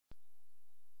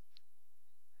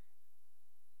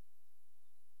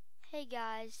Hey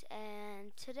guys,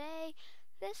 and today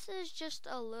this is just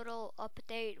a little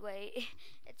update. Wait,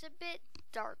 it's a bit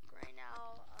dark right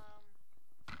now.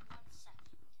 1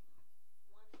 second.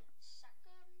 1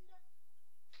 second.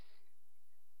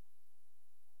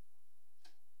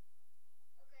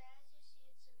 Okay, as you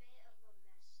see, it's a bit of a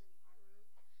mess in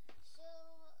my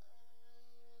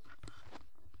room.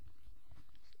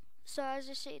 So as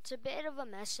you see, it's a bit of a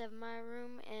mess in my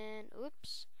room, and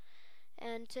oops.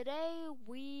 And today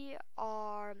we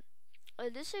are.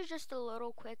 This is just a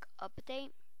little quick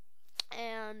update,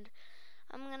 and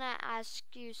I'm gonna ask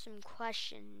you some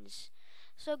questions.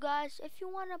 So, guys, if you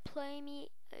want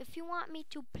me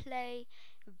to play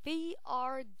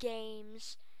VR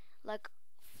games like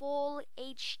full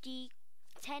HD,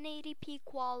 1080p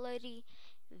quality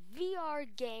VR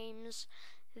games,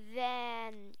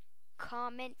 then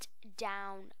comment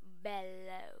down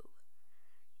below.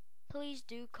 Please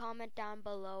do comment down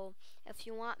below if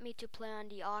you want me to play on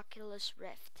the Oculus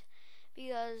Rift,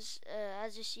 because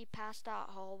as you see past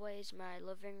that hallway is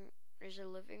there's a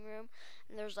living room,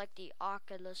 and there's like the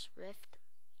Oculus Rift,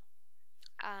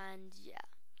 and yeah.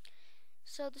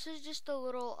 So this is just a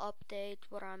little update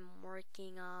what I'm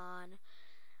working on.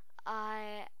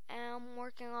 I am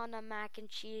working on a mac and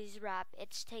cheese wrap.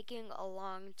 It's taking a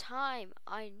long time.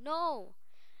 I know.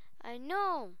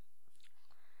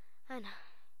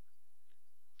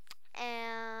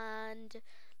 And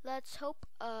let's hope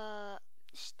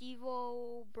Steve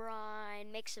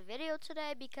O'Brien makes a video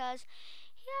today, because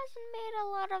he hasn't made a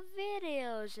lot of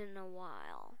videos in a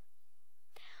while.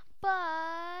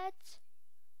 But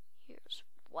here's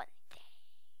one thing.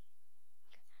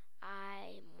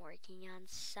 I'm working on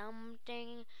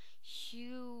something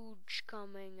huge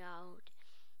coming out,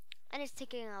 and it's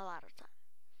taking a lot of time.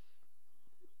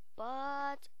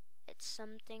 But it's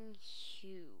something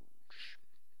huge.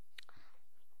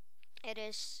 It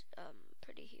is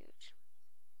pretty huge.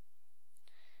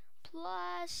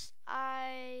 Plus,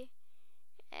 I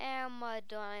am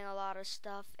doing a lot of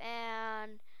stuff,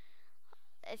 and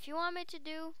if you want me to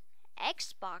do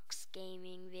Xbox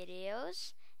gaming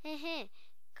videos,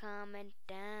 comment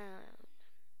down.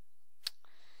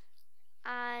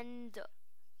 And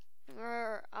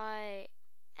I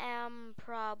am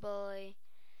probably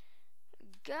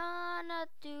gonna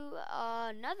do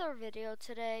another video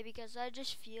today because I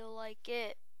just feel like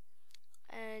it,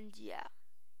 and yeah.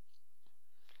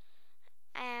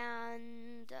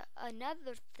 And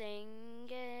another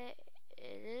thing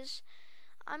is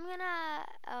I'm gonna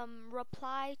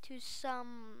reply to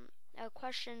some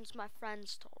questions my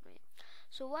friends told me.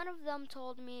 So one of them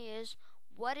told me is,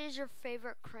 what is your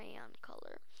favorite crayon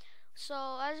color?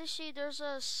 So as you see, there's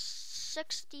a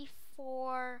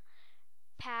 64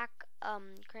 pack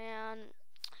crayon.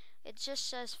 It just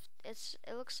says it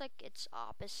looks like it's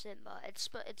opposite, but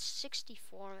it's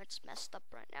 64. It's messed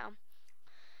up right now.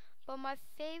 But my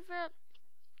favorite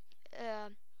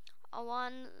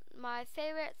my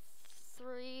favorite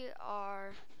three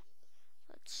are,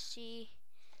 let's see.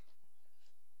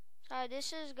 Sorry,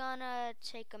 this is gonna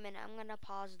take a minute. I'm gonna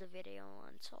pause the video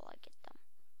until I get them.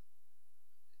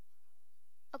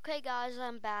 Okay guys,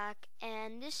 I'm back,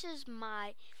 and this is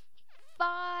my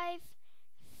 5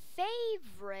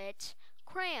 favorite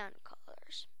crayon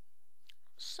colors.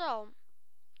 So,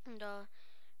 the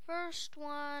first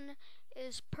one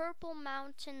is Purple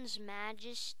Mountain's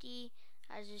Majesty,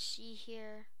 as you see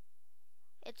here.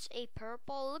 It's a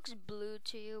purple. It looks blue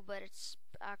to you, but it's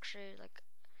actually like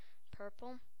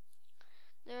purple.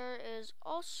 There is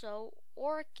also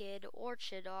Orchid, or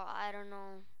I don't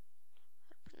know how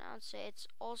to pronounce it. It's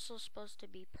also supposed to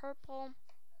be purple.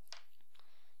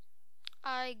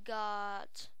 I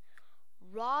got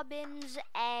Robin's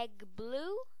Egg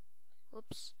Blue.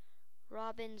 Whoops.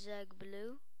 Robin's Egg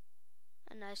Blue.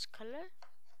 A nice color.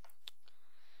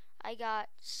 I got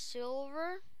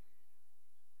Silver.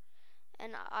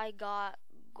 And I got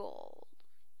Gold.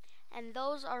 And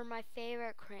those are my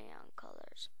favorite crayon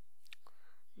colors.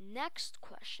 Next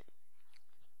question.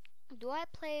 Do I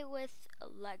play with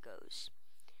Legos?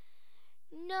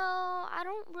 No, I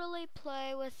don't really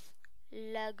play with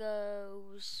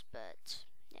Legos, but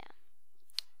yeah.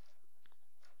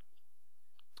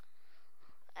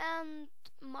 And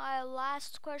my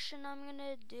last question I'm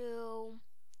gonna do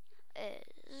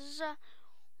is,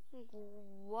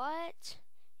 what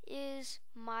is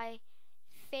my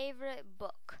favorite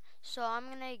book? So I'm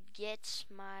gonna get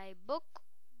my book.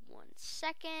 1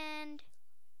 second.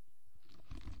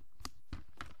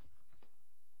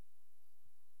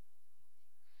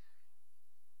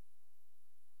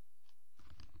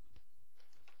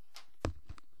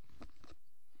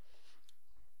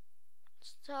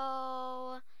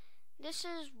 So this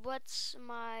is what's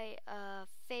my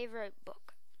favorite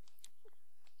book.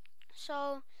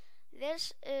 So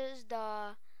this is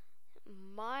the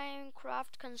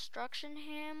Minecraft Construction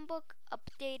Handbook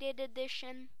Updated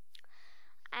Edition.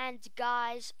 And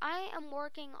guys, I am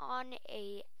working on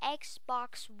a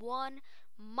Xbox One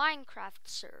Minecraft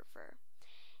server.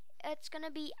 It's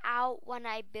gonna be out when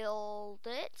I build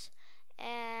it,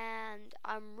 and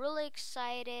I'm really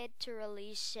excited to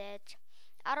release it.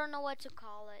 I don't know what to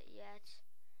call it yet.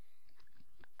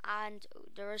 And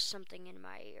there is something in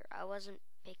my ear. I wasn't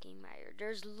picking my ear.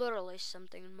 There's literally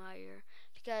something in my ear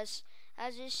because,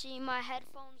 as you see, my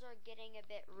headphones are getting a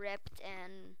bit ripped,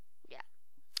 and yeah.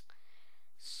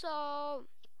 So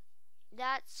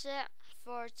that's it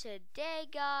for today,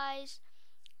 guys.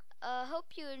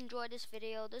 Hope you enjoyed this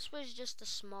video. This was just a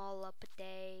small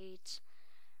update,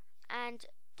 and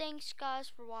thanks guys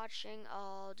for watching.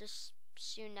 I'll just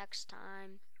see you next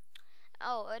time.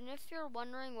 Oh, and if you're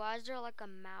wondering why is there like a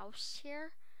mouse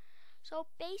here, so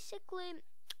basically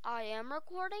I am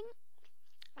recording,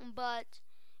 but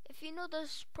if you know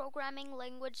this programming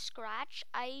language Scratch,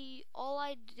 all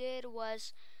I did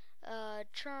was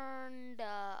turn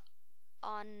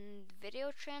on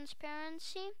video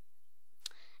transparency,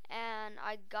 and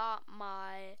I got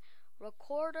my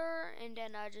recorder, and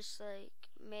then I just like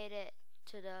made it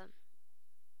to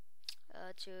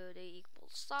the equal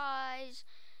size.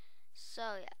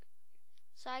 So yeah,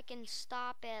 so I can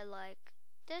stop it like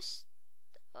this.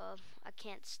 I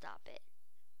can't stop it,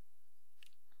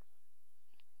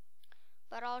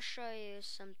 but I'll show you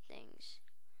some things.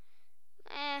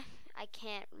 I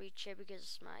can't reach it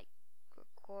because my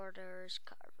recorder is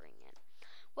covering it.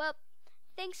 Well,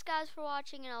 thanks guys for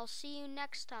watching, and I'll see you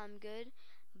next time. Good.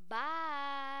 Bye.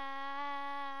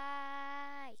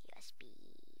 USB.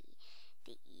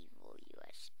 The evil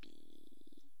USB.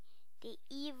 The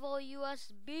evil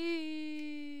USB.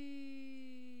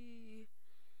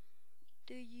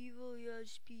 The evil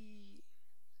USB.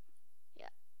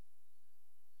 Yeah.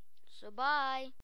 So bye.